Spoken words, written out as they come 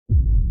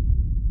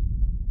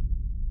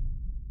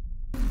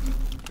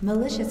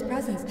Malicious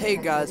presence. Hey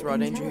guys, Raw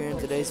Danger here. In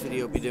today's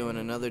video, we'll be doing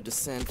another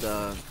Descent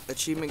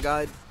achievement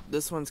guide.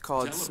 This one's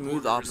called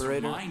Smooth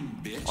Operator.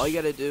 All you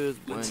gotta do is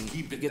when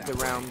you get to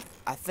round,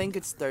 I think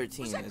it's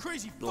 13.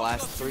 It's the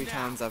last 3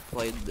 times I've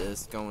played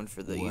this, going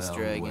for the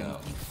Easter egg and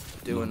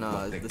doing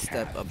the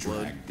step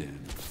upload.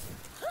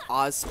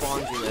 Oz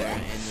spawns you there,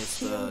 and it's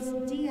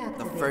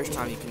the first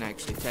time you can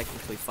actually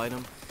technically fight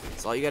him.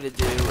 So all you gotta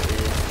do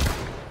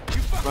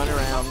is run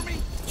around,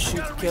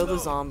 kill the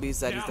zombies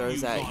that he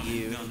throws at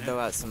you, throw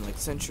out some like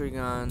sentry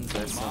guns.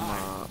 There's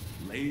some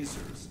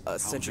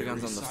sentry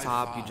guns on the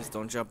top. You just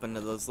don't jump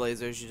into those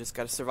lasers. You just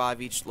gotta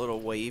survive each little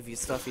wavy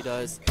stuff he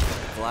does.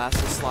 Glass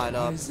will slide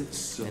up,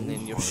 and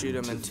then you'll shoot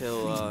him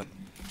until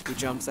he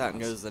jumps out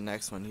and goes to the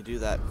next one. You do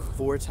that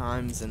 4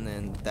 times, and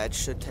then that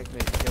should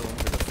technically kill him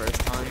for the first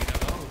time.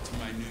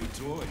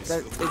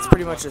 It's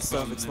pretty much just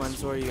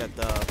self-explanatory. You got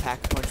the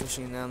pack-a-punch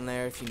machine down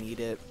there if you need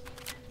it.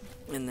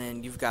 And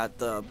then you've got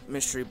the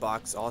mystery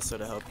box also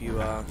to help you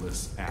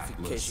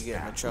in case you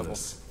get into trouble.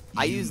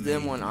 I used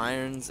them on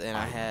irons, and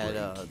I had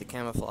the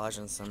camouflage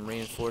and some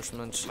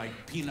reinforcements. My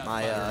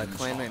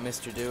clanmate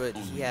Mr. Do It,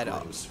 he had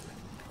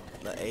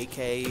the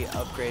AK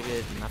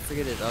upgraded, and I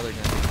forget his other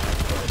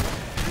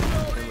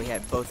gun. And we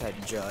both had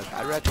Jug.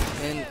 I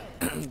recommend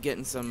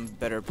getting some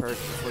better perks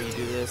before you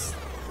do this,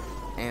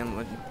 and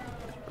would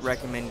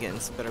recommend getting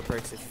some better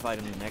perks if you fight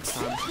him the next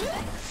time.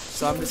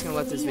 So I'm just gonna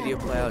let this video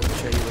play out and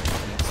show you what you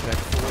can expect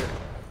for it.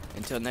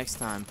 Until next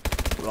time,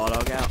 Raw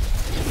Dog out.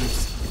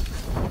 Peace.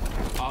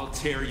 I'll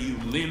tear you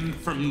limb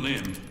from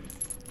limb.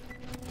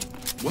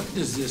 What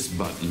does this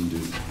button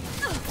do?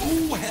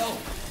 Oh hell,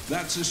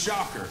 that's a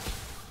shocker.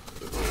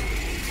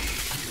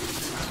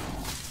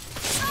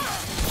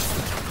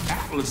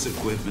 Atlas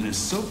equipment is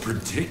so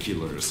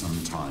particular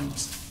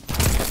sometimes.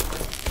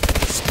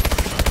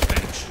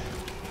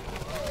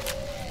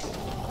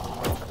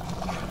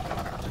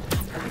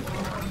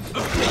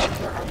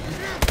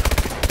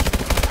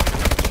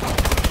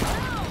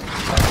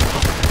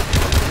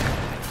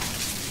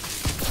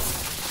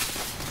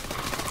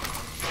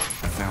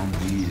 Found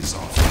these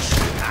off the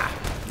ship.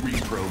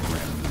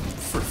 Reprogrammed them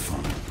for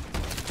fun.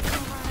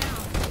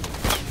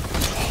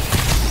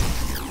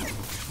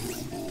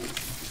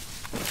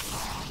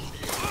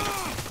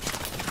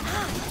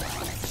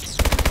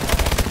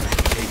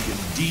 Take a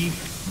deep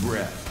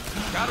breath.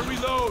 Gotta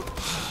reload.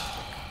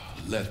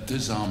 Let the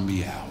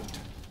zombie out.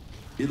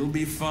 It'll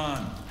be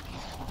fun.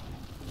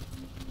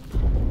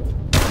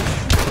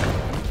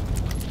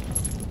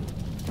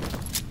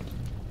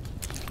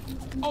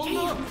 Oh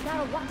look!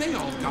 They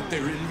all got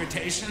their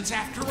invitations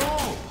after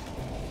all!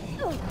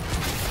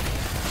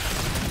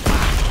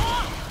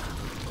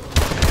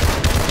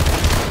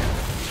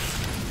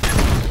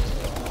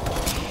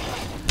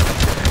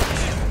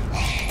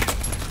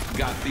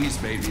 Got these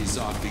babies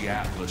off the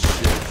Atlas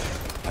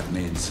ship. I've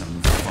made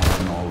some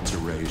fun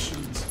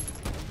alterations.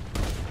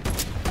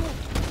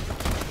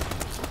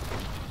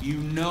 You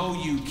know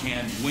you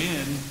can't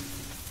win.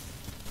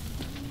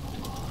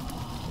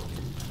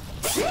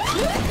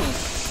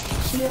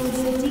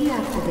 Shields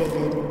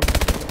deactivated.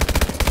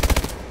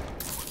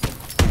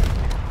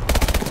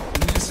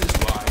 And this is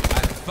why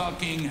I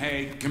fucking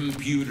hate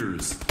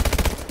computers.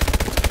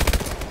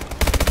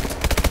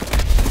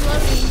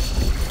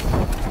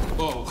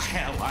 Oh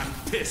hell, I'm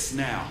pissed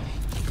now.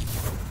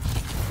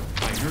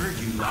 I heard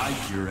you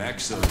like your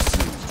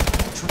exosuit.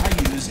 Try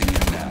using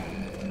it now.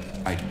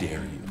 I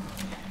dare you.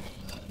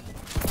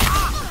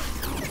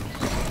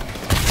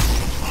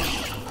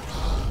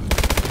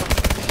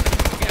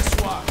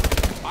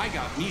 I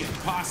got me a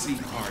posse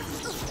party.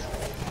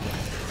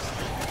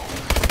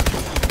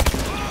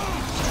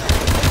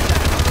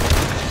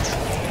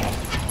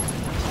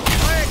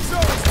 My exo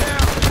is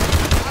down.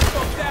 I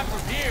thought that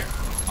from here.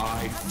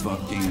 I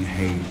fucking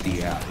hate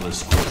the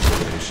Atlas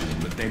Corporation,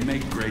 but they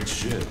make great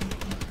shit.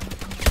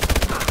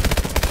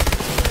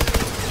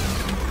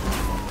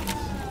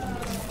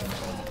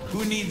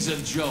 Who needs a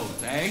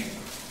jolt, eh?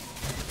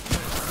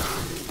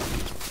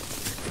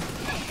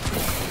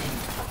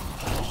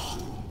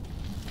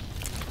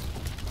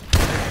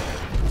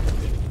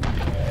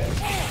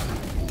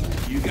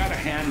 You gotta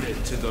hand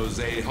it to those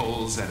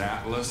a-holes at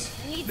Atlas.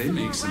 They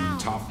make some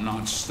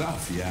top-notch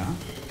stuff, yeah?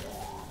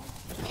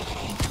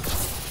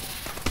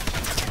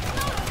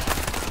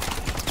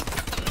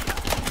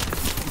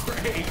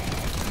 Great.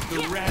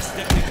 The rest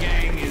of the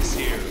gang is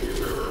here.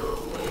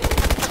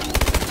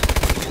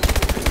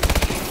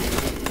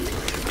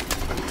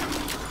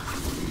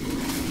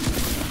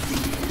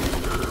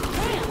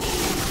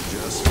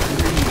 Just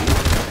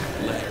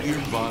breathe. Let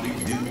your body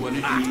do what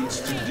it needs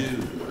to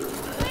do.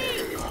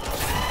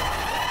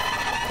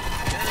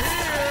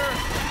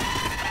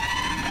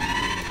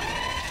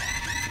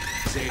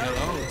 Say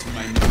hello to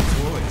my new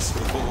toys.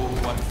 Oh,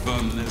 what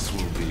fun this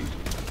will be.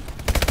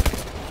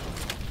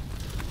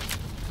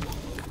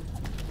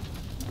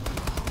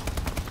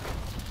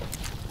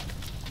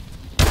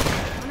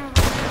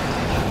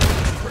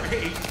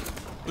 Great.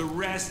 The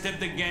rest of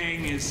the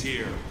gang is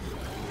here.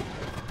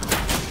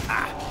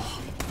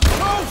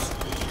 Close!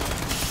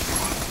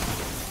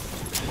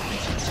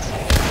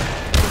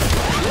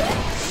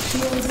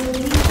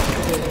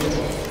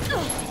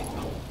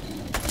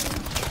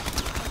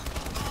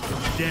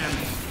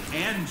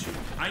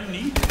 I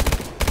need it.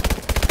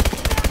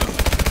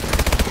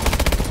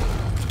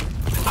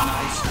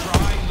 Nice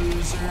try,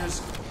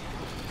 losers.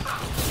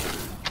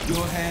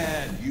 Go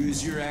ahead,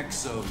 use your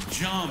exo.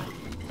 Jump.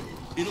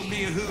 It'll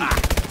be a hoot.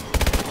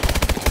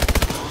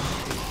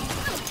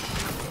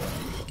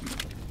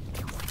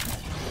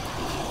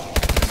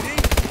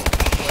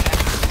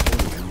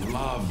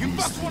 You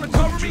fucks wanna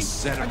cover me?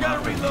 Just set I them gotta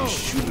up and reload. they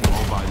shoot it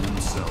all by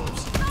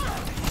themselves.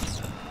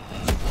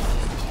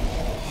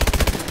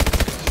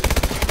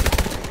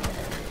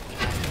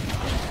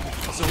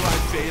 So I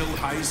failed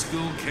high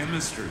school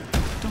chemistry.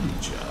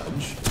 Don't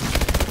judge.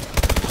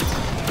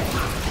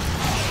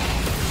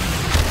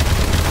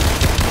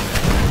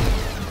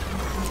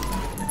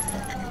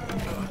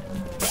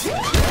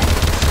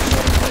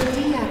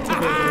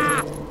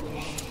 Deactivated.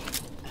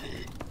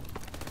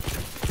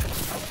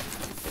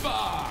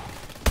 Fuck!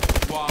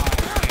 Why,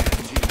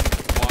 Angie?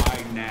 Why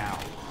now?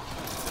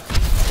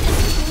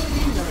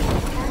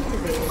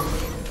 Activated.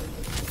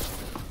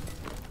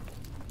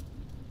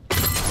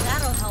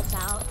 That'll help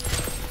out.